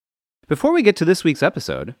Before we get to this week's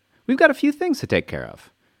episode, we've got a few things to take care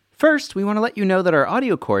of. First, we want to let you know that our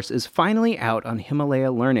audio course is finally out on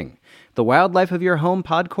Himalaya Learning. The Wildlife of Your Home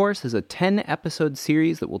pod course is a 10-episode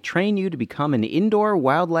series that will train you to become an indoor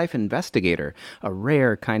wildlife investigator, a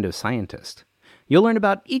rare kind of scientist. You'll learn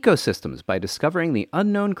about ecosystems by discovering the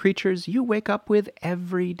unknown creatures you wake up with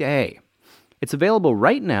every day. It's available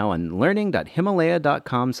right now on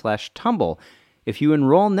learning.himalaya.com/tumble. If you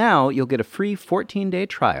enroll now, you'll get a free 14-day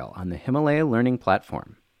trial on the Himalaya Learning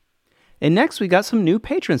platform. And next, we got some new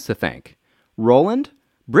patrons to thank. Roland,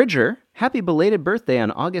 Bridger, happy belated birthday on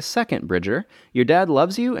August 2nd, Bridger. Your dad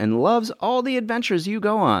loves you and loves all the adventures you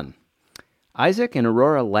go on. Isaac and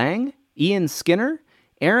Aurora Lang, Ian Skinner,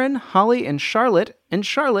 Aaron, Holly, and Charlotte,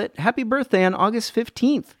 happy birthday on August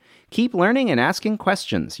 15th. Keep learning and asking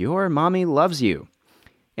questions. Your mommy loves you.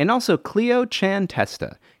 And also Cleo Chan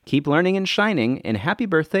Testa, keep learning and shining, and happy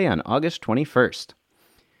birthday on August 21st.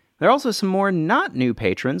 There are also some more not new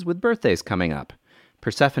patrons with birthdays coming up.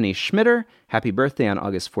 Persephone Schmitter, happy birthday on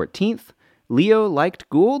August 14th. Leo Liked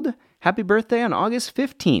Gould, happy birthday on August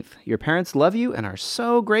 15th. Your parents love you and are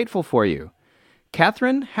so grateful for you.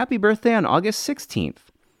 Catherine, happy birthday on August 16th.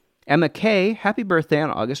 Emma Kay, happy birthday on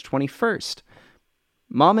August 21st.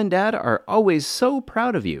 Mom and Dad are always so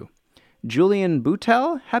proud of you. Julian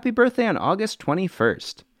Boutel, happy birthday on August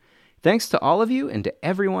 21st. Thanks to all of you and to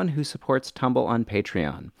everyone who supports Tumble on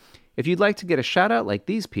Patreon. If you'd like to get a shout-out like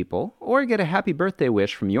these people, or get a happy birthday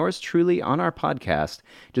wish from yours truly on our podcast,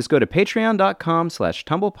 just go to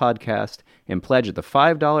patreon.com/tumblepodcast and pledge at the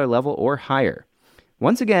 $5 level or higher.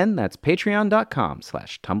 Once again, that's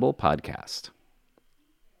patreon.com/tumblepodcast.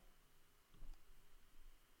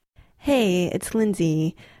 Hey, it's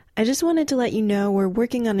Lindsay. I just wanted to let you know we're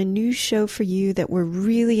working on a new show for you that we're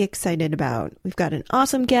really excited about. We've got an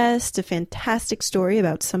awesome guest, a fantastic story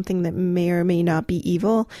about something that may or may not be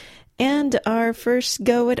evil, and our first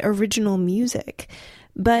go at original music.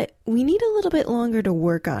 But we need a little bit longer to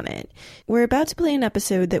work on it. We're about to play an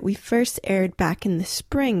episode that we first aired back in the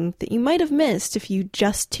spring that you might have missed if you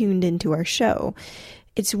just tuned into our show.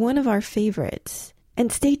 It's one of our favorites. And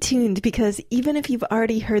stay tuned, because even if you've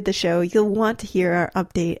already heard the show, you'll want to hear our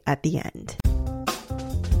update at the end.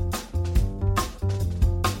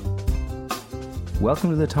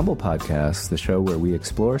 Welcome to the Tumble Podcast, the show where we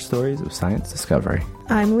explore stories of science discovery.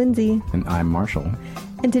 I'm Lindsay. And I'm Marshall.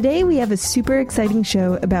 And today we have a super exciting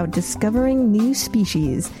show about discovering new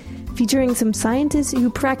species, featuring some scientists who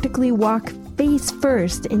practically walk face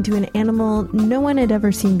first into an animal no one had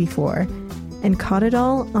ever seen before, and caught it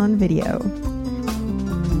all on video.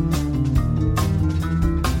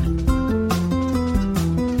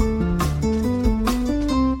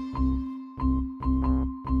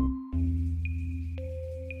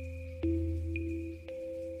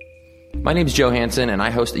 My name is Joe Hanson, and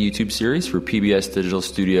I host a YouTube series for PBS Digital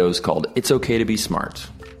Studios called It's Okay to Be Smart.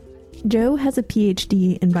 Joe has a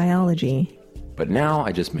PhD in biology. But now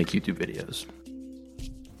I just make YouTube videos.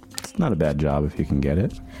 It's not a bad job if you can get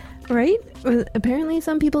it. Right? Apparently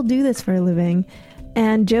some people do this for a living.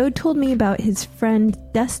 And Joe told me about his friend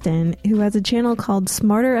Destin, who has a channel called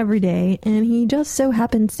Smarter Every Day, and he just so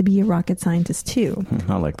happens to be a rocket scientist too.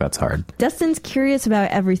 Not like that's hard. Destin's curious about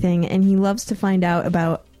everything, and he loves to find out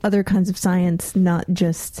about other kinds of science, not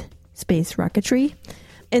just space rocketry.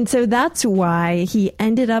 And so that's why he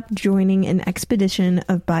ended up joining an expedition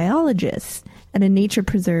of biologists at a nature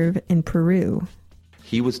preserve in Peru.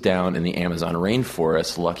 He was down in the Amazon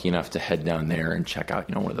rainforest, lucky enough to head down there and check out,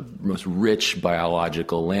 one of the most rich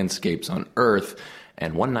biological landscapes on Earth.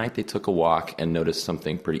 And one night they took a walk and noticed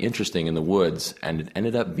something pretty interesting in the woods, and it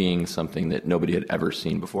ended up being something that nobody had ever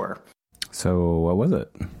seen before. So what was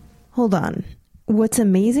it? Hold on. What's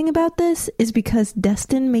amazing about this is because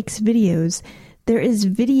Destin makes videos, there is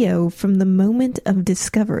video from the moment of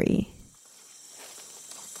discovery.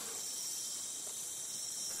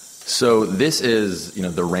 So this is,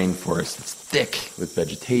 the rainforest. It's thick with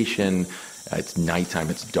vegetation. It's nighttime.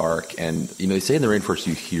 It's dark. And, they say in the rainforest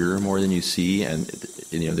you hear more than you see. And,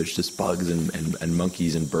 there's just bugs and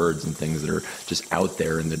monkeys and birds and things that are just out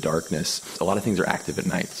there in the darkness. A lot of things are active at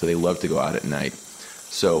night, so they love to go out at night.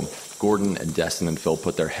 So Gordon and Destin and Phil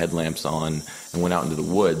put their headlamps on and went out into the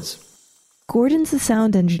woods. Gordon's the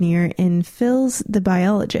sound engineer and Phil's the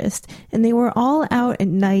biologist, and they were all out at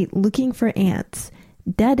night looking for ants.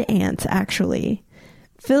 Dead ants, actually.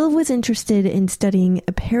 Phil was interested in studying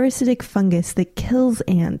a parasitic fungus that kills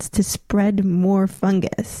ants to spread more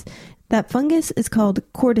fungus. That fungus is called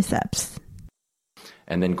cordyceps.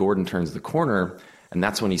 And then Gordon turns the corner, and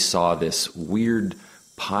that's when he saw this weird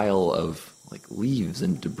pile of leaves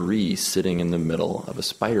and debris sitting in the middle of a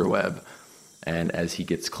spider web. And as he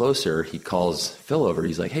gets closer, he calls Phil over.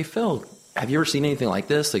 He's like, "Hey, Phil, have you ever seen anything like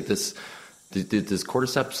this? Like this, does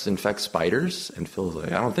cordyceps infect spiders?" And Phil's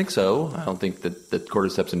like, "I don't think so. I don't think that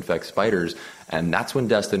cordyceps infect spiders." And that's when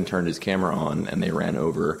Destin turned his camera on and they ran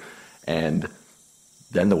over. And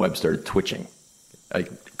then the web started twitching.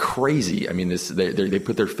 Like crazy. I mean, they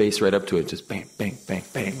put their face right up to it, just bang, bang, bang,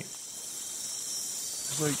 bang.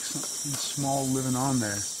 There's like something small living on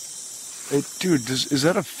there. Hey, dude, is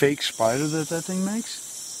that a fake spider that thing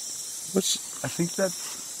makes? I think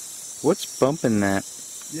What's bumping that?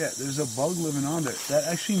 yeah, there's a bug living on there. That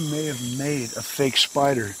actually may have made a fake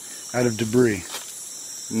spider out of debris.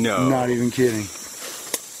 No. Not even kidding.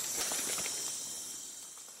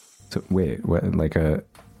 So, wait, what? Like a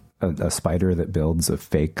spider that builds a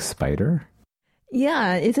fake spider?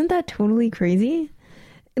 Yeah, isn't that totally crazy?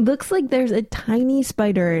 It looks like there's a tiny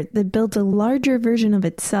spider that built a larger version of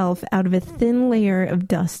itself out of a thin layer of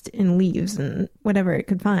dust and leaves and whatever it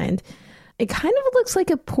could find. It kind of looks like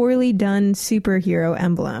a poorly done superhero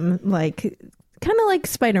emblem, kind of like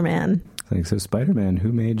Spider-Man. Like, so Spider-Man,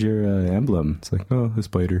 who made your emblem? It's like, oh, the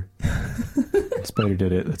spider. The spider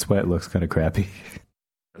did it. That's why it looks kind of crappy.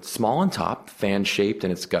 It's small on top, fan-shaped,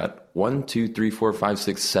 and it's got 1, 2, 3, 4, 5,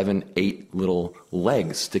 6, 7, 8 little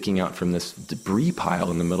legs sticking out from this debris pile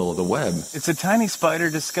in the middle of the web. It's a tiny spider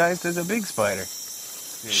disguised as a big spider.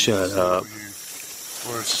 Shut up.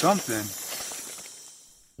 Or something.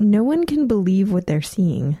 No one can believe what they're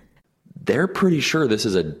seeing. They're pretty sure this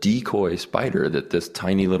is a decoy spider, that this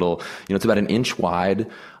tiny little, it's about 1 inch wide,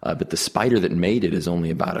 but the spider that made it is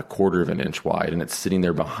only about 1/4 of an inch wide, and it's sitting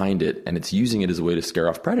there behind it, and it's using it as a way to scare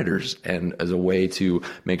off predators and as a way to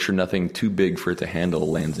make sure nothing too big for it to handle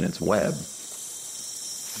lands in its web.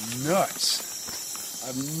 Nuts.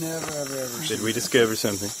 I've never, ever seen Did we discover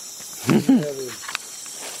something?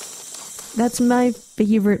 That's my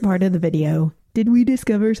favorite part of the video. Did we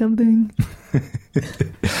discover something?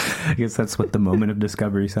 I guess that's what the moment of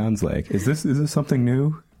discovery sounds like. Is this something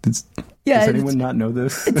new? Does Yeah, anyone not know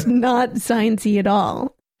this? It's not sciencey at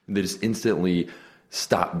all. They just instantly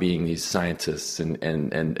stop being these scientists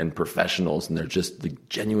and professionals, and they're just like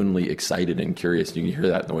genuinely excited and curious. You can hear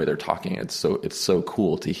that in the way they're talking. It's so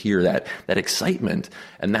cool to hear that excitement,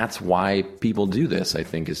 and that's why people do this. I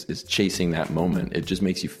think is chasing that moment. It just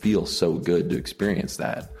makes you feel so good to experience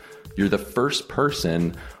that. You're the first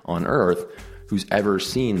person on Earth who's ever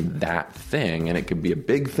seen that thing, and it could be a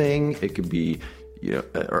big thing, it could be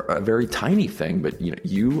a very tiny thing, but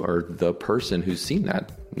you are the person who's seen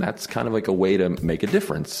that. That's kind of like a way to make a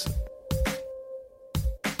difference.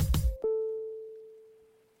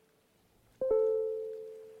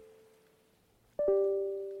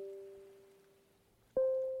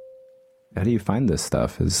 How do you find this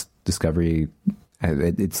stuff? Is discovery...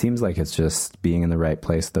 It seems like it's just being in the right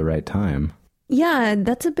place at the right time. Yeah,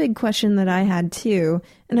 that's a big question that I had too.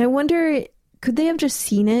 And I wonder, could they have just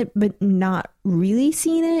seen it but not really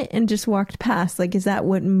seen it and just walked past? Like, is that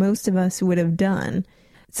what most of us would have done?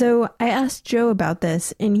 So I asked Joe about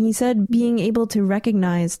this, and he said being able to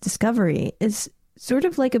recognize discovery is sort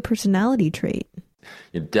of like a personality trait.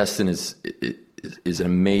 Destin is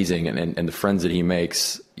amazing, and the friends that he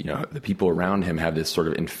makes, the people around him have this sort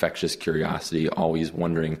of infectious curiosity, always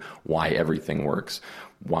wondering why everything works,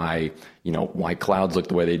 why clouds look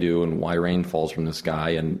the way they do, and why rain falls from the sky,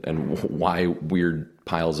 and why weird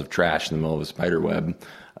piles of trash in the middle of a spider web.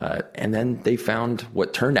 And then they found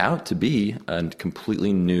what turned out to be a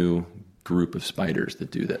completely new group of spiders that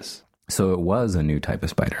do this. So it was a new type of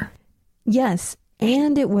spider. Yes,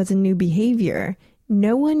 and it was a new behavior.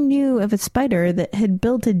 No one knew of a spider that had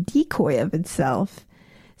built a decoy of itself.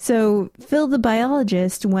 So Phil the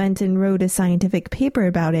biologist went and wrote a scientific paper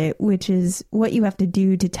about it, which is what you have to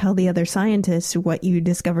do to tell the other scientists what you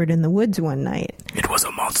discovered in the woods one night. It was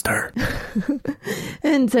a monster.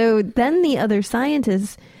 And so then the other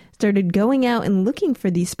scientists started going out and looking for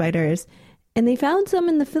these spiders, and they found some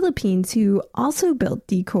in the Philippines who also built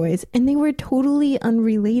decoys, and they were totally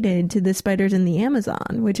unrelated to the spiders in the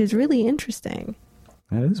Amazon, which is really interesting.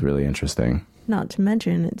 That is really interesting. Not to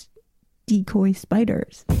mention it's decoy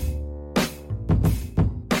spiders.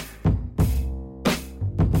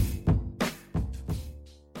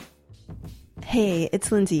 Hey,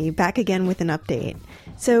 it's Lindsay, back again with an update.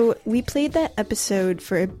 So we played that episode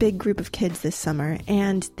for a big group of kids this summer,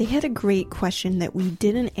 and they had a great question that we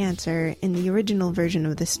didn't answer in the original version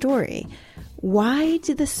of the story. Why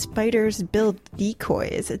do the spiders build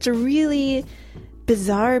decoys? It's a really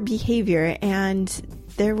bizarre behavior, and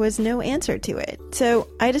there was no answer to it. So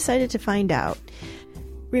I decided to find out.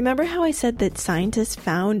 Remember how I said that scientists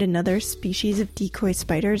found another species of decoy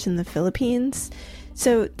spiders in the Philippines?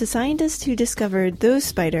 So the scientist who discovered those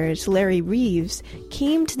spiders, Larry Reeves,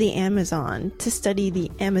 came to the Amazon to study the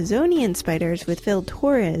Amazonian spiders with Phil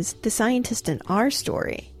Torres, the scientist in our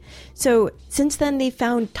story. So since then, they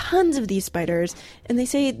found tons of these spiders, and they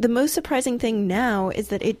say the most surprising thing now is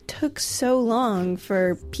that it took so long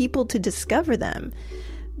for people to discover them.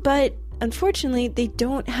 But unfortunately, they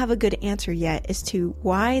don't have a good answer yet as to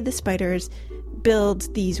why the spiders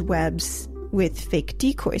build these webs with fake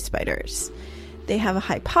decoy spiders. They have a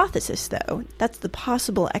hypothesis, though. That's the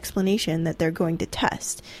possible explanation that they're going to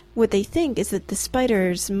test. What they think is that the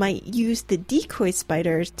spiders might use the decoy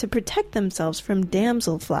spiders to protect themselves from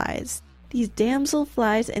damselflies. These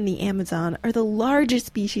damselflies in the Amazon are the largest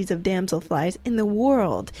species of damselflies in the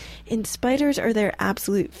world, and spiders are their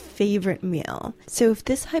absolute favorite meal. So if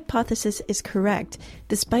this hypothesis is correct,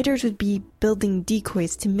 the spiders would be building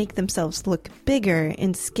decoys to make themselves look bigger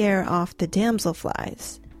and scare off the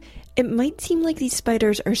damselflies. It might seem like these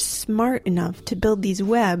spiders are smart enough to build these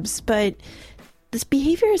webs, but this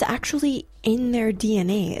behavior is actually in their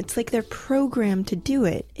DNA. It's like they're programmed to do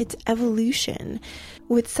it. It's evolution.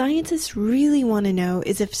 What scientists really want to know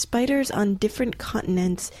is if spiders on different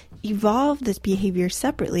continents evolved this behavior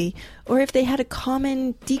separately, or if they had a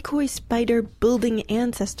common decoy spider building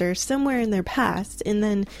ancestor somewhere in their past and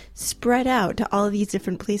then spread out to all of these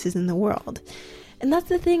different places in the world. And that's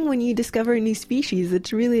the thing when you discover a new species,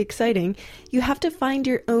 it's really exciting. You have to find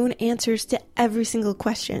your own answers to every single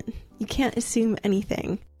question. You can't assume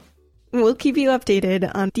anything. We'll keep you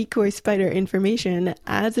updated on decoy spider information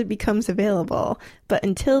as it becomes available. But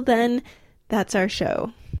until then, that's our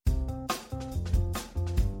show.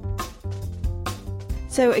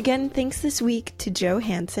 So again, thanks this week to Joe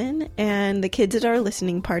Hanson and the kids at our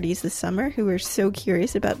listening parties this summer who were so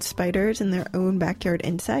curious about spiders and their own backyard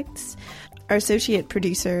insects. Our associate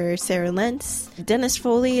producer, Sarah Lentz, Dennis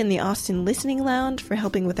Foley in the Austin Listening Lounge for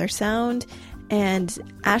helping with our sound, and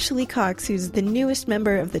Ashley Cox, who's the newest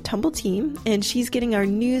member of the Tumble team, and she's getting our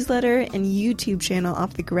newsletter and YouTube channel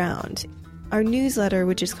off the ground. Our newsletter,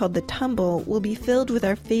 which is called The Tumble, will be filled with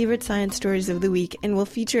our favorite science stories of the week and will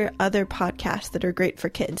feature other podcasts that are great for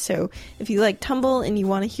kids. So if you like Tumble and you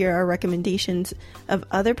want to hear our recommendations of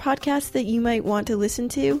other podcasts that you might want to listen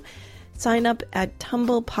to, sign up at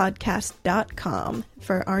tumblepodcast.com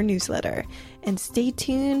for our newsletter, and stay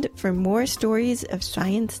tuned for more stories of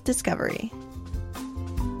science discovery.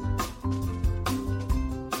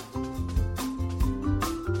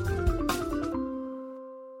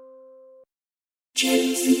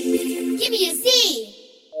 Give me a Z!